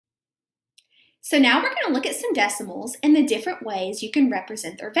So now we're going to look at some decimals and the different ways you can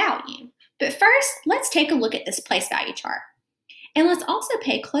represent their value. But first, let's take a look at this place value chart. And let's also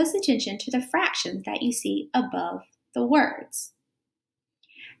pay close attention to the fractions that you see above the words.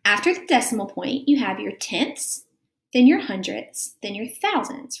 After the decimal point, you have your tenths, then your hundredths, then your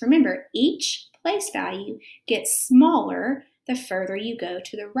thousandths. Remember, each place value gets smaller the further you go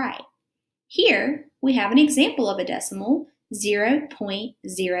to the right. Here, we have an example of a decimal,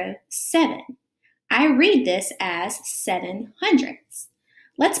 0.07. I read this as 7 hundredths.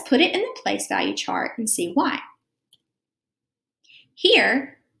 Let's put it in the place value chart and see why.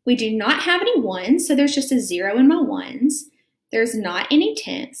 Here, we do not have any ones, so there's just a 0 in my ones. There's not any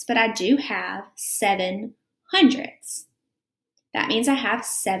tenths, but I do have 7 hundredths. That means I have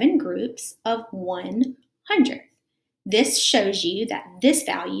 7 groups of 1 hundredth. This shows you that this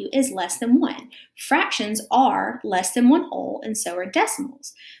value is less than 1. Fractions are less than 1 whole, and so are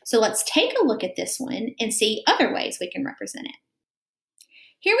decimals. So let's take a look at this one and see other ways we can represent it.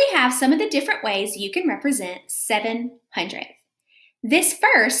 Here we have some of the different ways you can represent 7 hundredths. This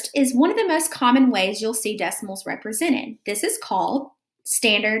first is one of the most common ways you'll see decimals represented. This is called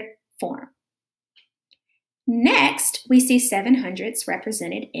standard form. Next, we see 7 hundredths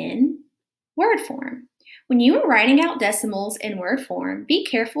represented in word form. When you are writing out decimals in word form, be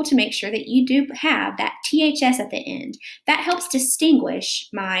careful to make sure that you do have that THS at the end. That helps distinguish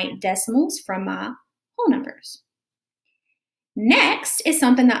my decimals from my whole numbers. Next is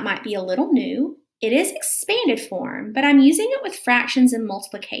something that might be a little new. It is expanded form, but I'm using it with fractions and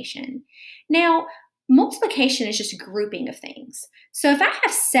multiplication. Now, multiplication is just a grouping of things. So if I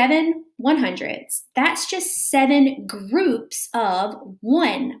have 7 100ths, that's just 7 groups of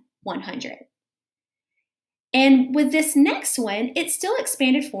 1 100. And with this next one, it's still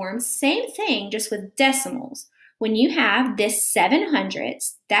expanded form, same thing, just with decimals. When you have this 7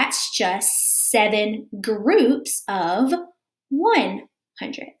 hundredths, that's just 7 groups of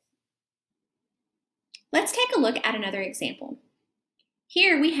 100. Let's take a look at another example.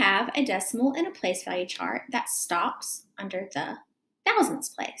 Here we have a decimal in a place value chart that stops under the thousandths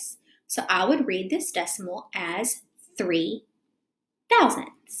place. So I would read this decimal as 3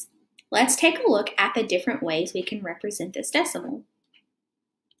 thousandths. Let's take a look at the different ways we can represent this decimal.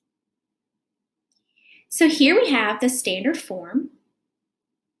 So here we have the standard form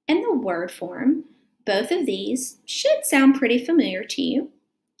and the word form. Both of these should sound pretty familiar to you.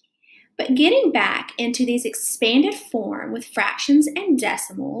 But getting back into these expanded form with fractions and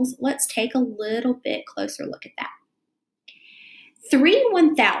decimals, let's take a little bit closer look at that. 3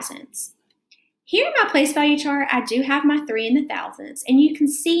 1,000ths. Here in my place value chart, I do have my 3 in the thousandths, and you can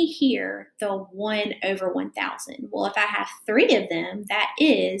see here the 1 over 1,000. Well, if I have 3 of them, that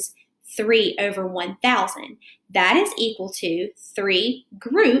is 3 over 1,000. That is equal to 3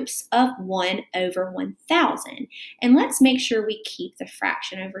 groups of 1 over 1,000. And let's make sure we keep the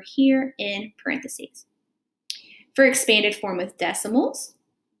fraction over here in parentheses. For expanded form with decimals,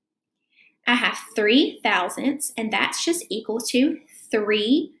 I have 3 thousandths, and that's just equal to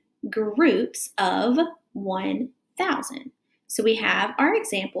 3 groups of 1,000. So we have our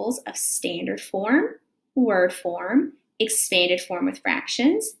examples of standard form, word form, expanded form with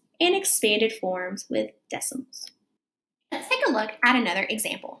fractions, and expanded forms with decimals. Let's take a look at another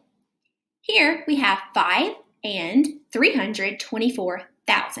example. Here we have 5 and 324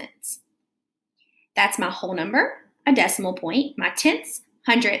 thousandths. That's my whole number, a decimal point, my tenths,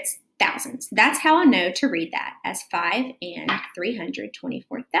 hundredths, thousandths. That's how I know to read that as 5 and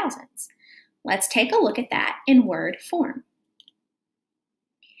 324 thousandths. Let's take a look at that in word form.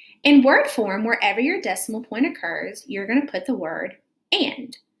 In word form, wherever your decimal point occurs, you're going to put the word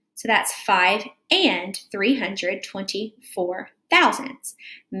and. So that's 5 and 324 thousandths.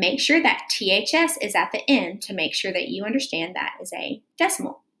 Make sure that THS is at the end to make sure that you understand that is a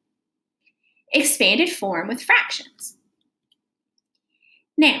decimal. Expanded form with fractions.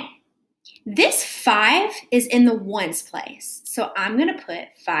 Now, this 5 is in the ones place. So I'm going to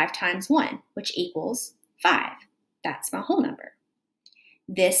put 5 times 1, which equals 5. That's my whole number.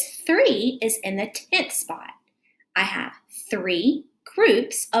 This 3 is in the tenth spot. I have 3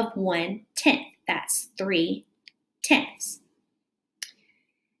 groups of 1/10. That's 3 tenths.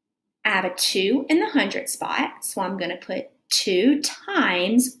 I have a 2 in the hundredth spot, so I'm going to put 2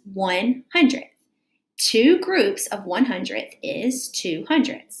 times 100. 2 groups of 100th is 2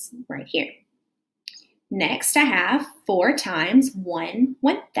 hundredths, right here. Next, I have 4 times 1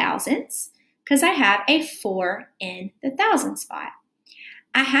 1,000ths, because I have a 4 in the thousand spot.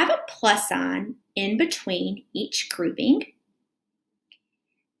 I have a plus sign in between each grouping.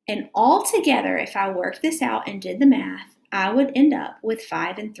 And all together, if I work this out and did the math, I would end up with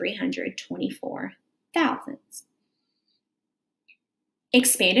 5 324 thousandths.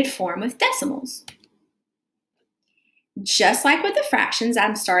 Expanded form with decimals. Just like with the fractions,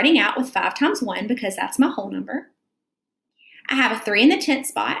 I'm starting out with 5 times 1 because that's my whole number. I have a 3 in the tenth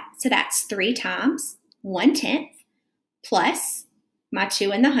spot, so that's 3 times 1/10, plus my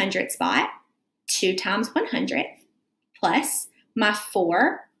 2 in the hundredth spot, 2 times 100th, plus my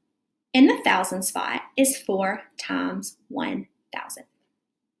 4 in the thousand spot is 4 times 1,000.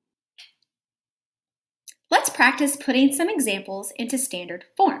 Let's practice putting some examples into standard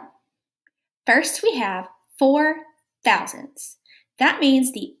form. First, we have 4 thousandths. That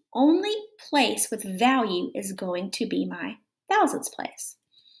means the only place with value is going to be my thousandths place.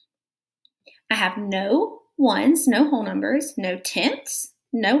 I have no ones, no whole numbers, no tenths,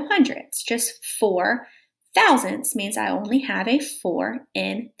 no hundredths, just 4 thousandths means I only have a 4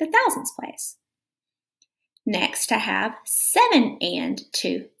 in the thousandths place. Next, I have 7 and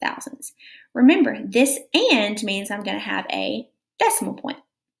 2 thousandths. Remember, this and means I'm going to have a decimal point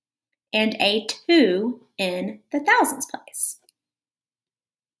and a 2 in the thousandths place.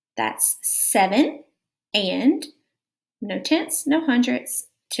 That's 7 and no tenths, no hundredths,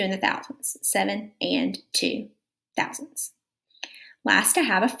 2 in the thousandths. 7 and 2 thousandths. Last, I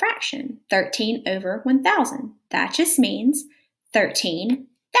have a fraction, 13 over 1,000. That just means 13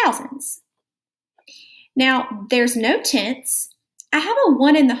 thousandths. Now, there's no tenths. I have a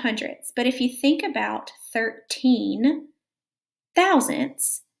 1 in the hundredths, but if you think about 13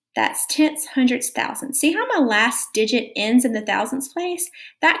 thousandths, that's tenths, hundredths, thousandths. See how my last digit ends in the thousandths place?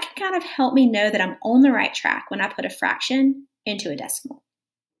 That can kind of help me know that I'm on the right track when I put a fraction into a decimal.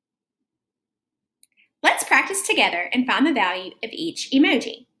 Let's practice together and find the value of each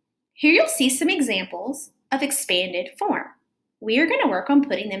emoji. Here you'll see some examples of expanded form. We are going to work on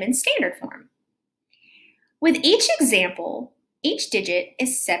putting them in standard form. With each example, each digit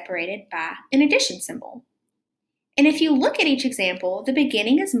is separated by an addition symbol. And if you look at each example, the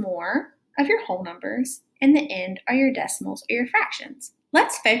beginning is more of your whole numbers and the end are your decimals or your fractions.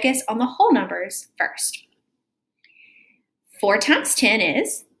 Let's focus on the whole numbers first. 4 times 10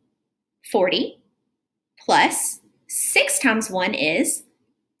 is 40, plus 6 times 1 is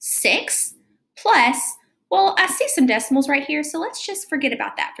 6, plus, well, I see some decimals right here, so let's just forget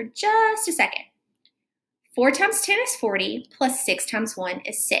about that for just a second. 4 times 10 is 40, plus 6 times 1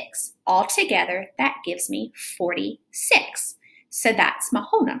 is 6. Altogether, that gives me 46. So that's my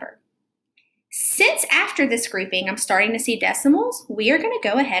whole number. Since after this grouping I'm starting to see decimals, we are going to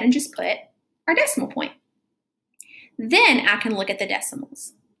go ahead and just put our decimal point. Then I can look at the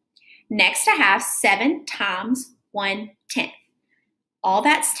decimals. Next, I have 7 times 1/10. All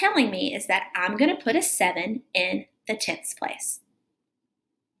that's telling me is that I'm going to put a 7 in the tenths place.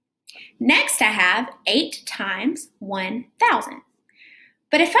 Next, I have 8 times 1,000.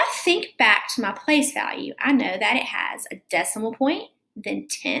 But if I think back to my place value, I know that it has a decimal point, then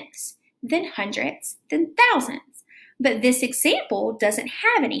tenths, then hundredths, then thousandths. But this example doesn't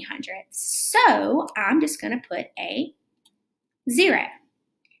have any hundredths, so I'm just going to put a 0.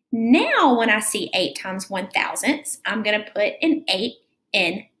 Now, when I see 8 times 1,000ths, I'm going to put an 8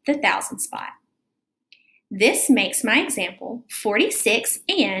 in the thousand spot. This makes my example 46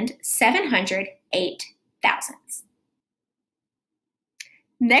 and 708 thousandths.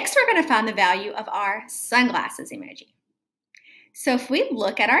 Next, we're going to find the value of our sunglasses emoji. So if we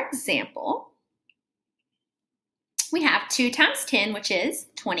look at our example, we have 2 times 10, which is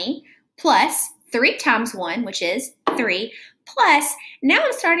 20, plus 3 times 1, which is 3, plus, now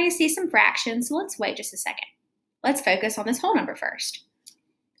I'm starting to see some fractions, so let's wait just a second. Let's focus on this whole number first.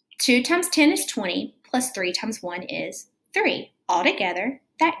 2 times 10 is 20, plus 3 times 1 is 3. Altogether,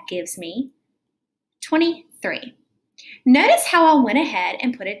 that gives me 23. Notice how I went ahead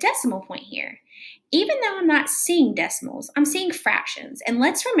and put a decimal point here. Even though I'm not seeing decimals, I'm seeing fractions. And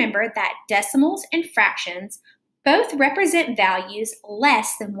let's remember that decimals and fractions both represent values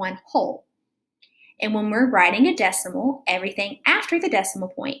less than one whole. And when we're writing a decimal, everything after the decimal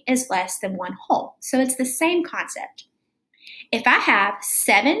point is less than one whole. So it's the same concept. If I have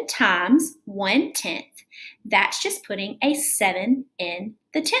 7 times 1/10, that's just putting a 7 in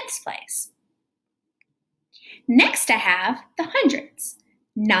the tenths place. Next, I have the hundredths.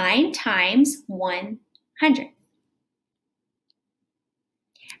 9 times 100.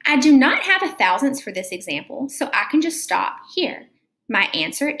 I do not have a thousandths for this example, so I can just stop here. My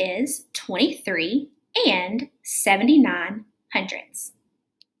answer is 23 and 79 hundredths.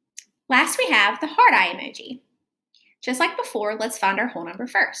 Last, we have the heart eye emoji. Just like before, let's find our whole number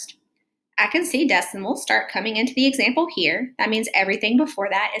first. I can see decimals start coming into the example here. That means everything before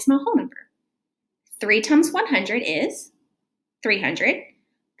that is my whole number. 3 times 100 is 300,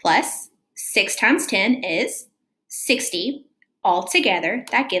 plus 6 times 10 is 60. Altogether,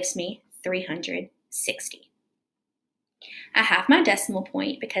 that gives me 360. I have my decimal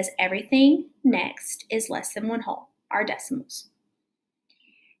point because everything next is less than 1 whole, our decimals.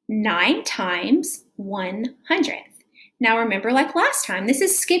 9 times 100th. Now remember, like last time, this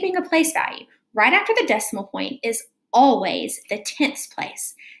is skipping a place value. Right after the decimal point is always the tenths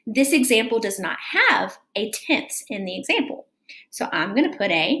place. This example does not have a tenths in the example. So I'm going to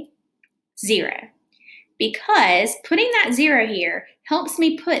put a 0 because putting that 0 here helps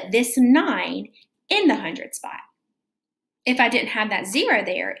me put this 9 in the hundred spot. If I didn't have that 0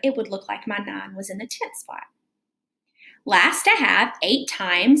 there, it would look like my 9 was in the tenth spot. Last, I have 8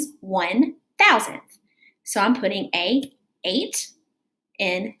 times 1,000th. So I'm putting a 8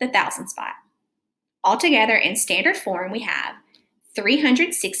 in the thousand spot. Altogether, in standard form, we have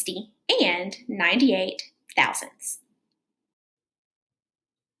 360 and 98 thousandths.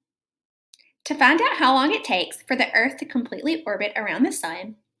 To find out how long it takes for the Earth to completely orbit around the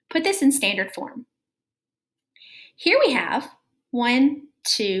Sun, put this in standard form. Here we have 1,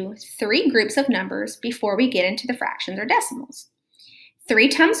 2, 3 groups of numbers before we get into the fractions or decimals. 3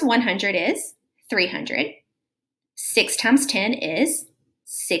 times 100 is 300. 6 times 10 is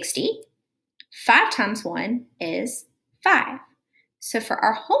 60. 5 times 1 is 5. So for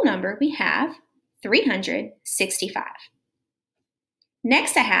our whole number, we have 365.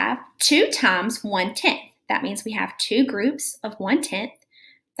 Next, I have 2 times 1/10. That means we have 2 groups of 1/10.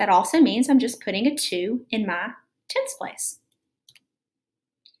 That also means I'm just putting a 2 in my tenths place.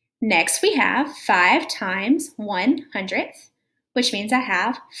 Next, we have 5 times 100th, which means I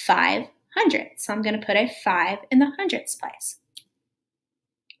have 500. So I'm going to put a 5 in the hundredths place.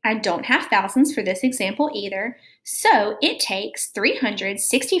 I don't have thousands for this example either, so it takes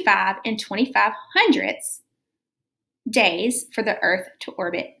 365 and 25 hundredths days for the Earth to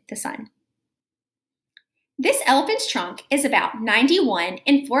orbit the Sun. This elephant's trunk is about 91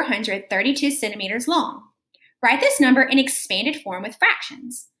 and 432 centimeters long. Write this number in expanded form with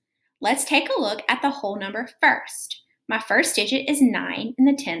fractions. Let's take a look at the whole number first. My first digit is 9 in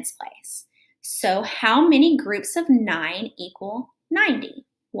the tenths place. So how many groups of 9 equal 90?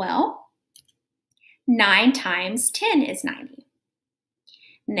 Well, 9 times 10 is 90.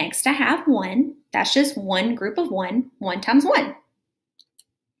 Next, I have 1. That's just one group of 1. 1 times 1.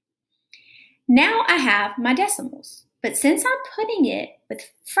 Now I have my decimals. But since I'm putting it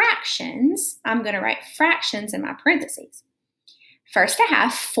with fractions, I'm going to write fractions in my parentheses. First, I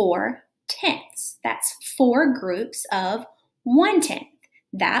have 4 tenths. That's 4 groups of 1/10.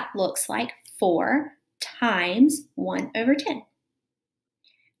 That looks like 4 times 1 over 10.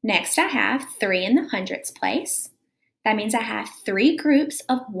 Next, I have 3 in the hundredths place. That means I have 3 groups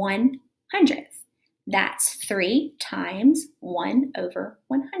of 1/100th. That's 3 times 1 over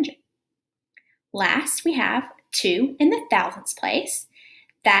 100. Last, we have 2 in the thousandths place.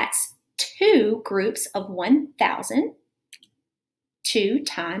 That's 2 groups of 1,000. 2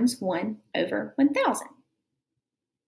 times 1 over 1,000.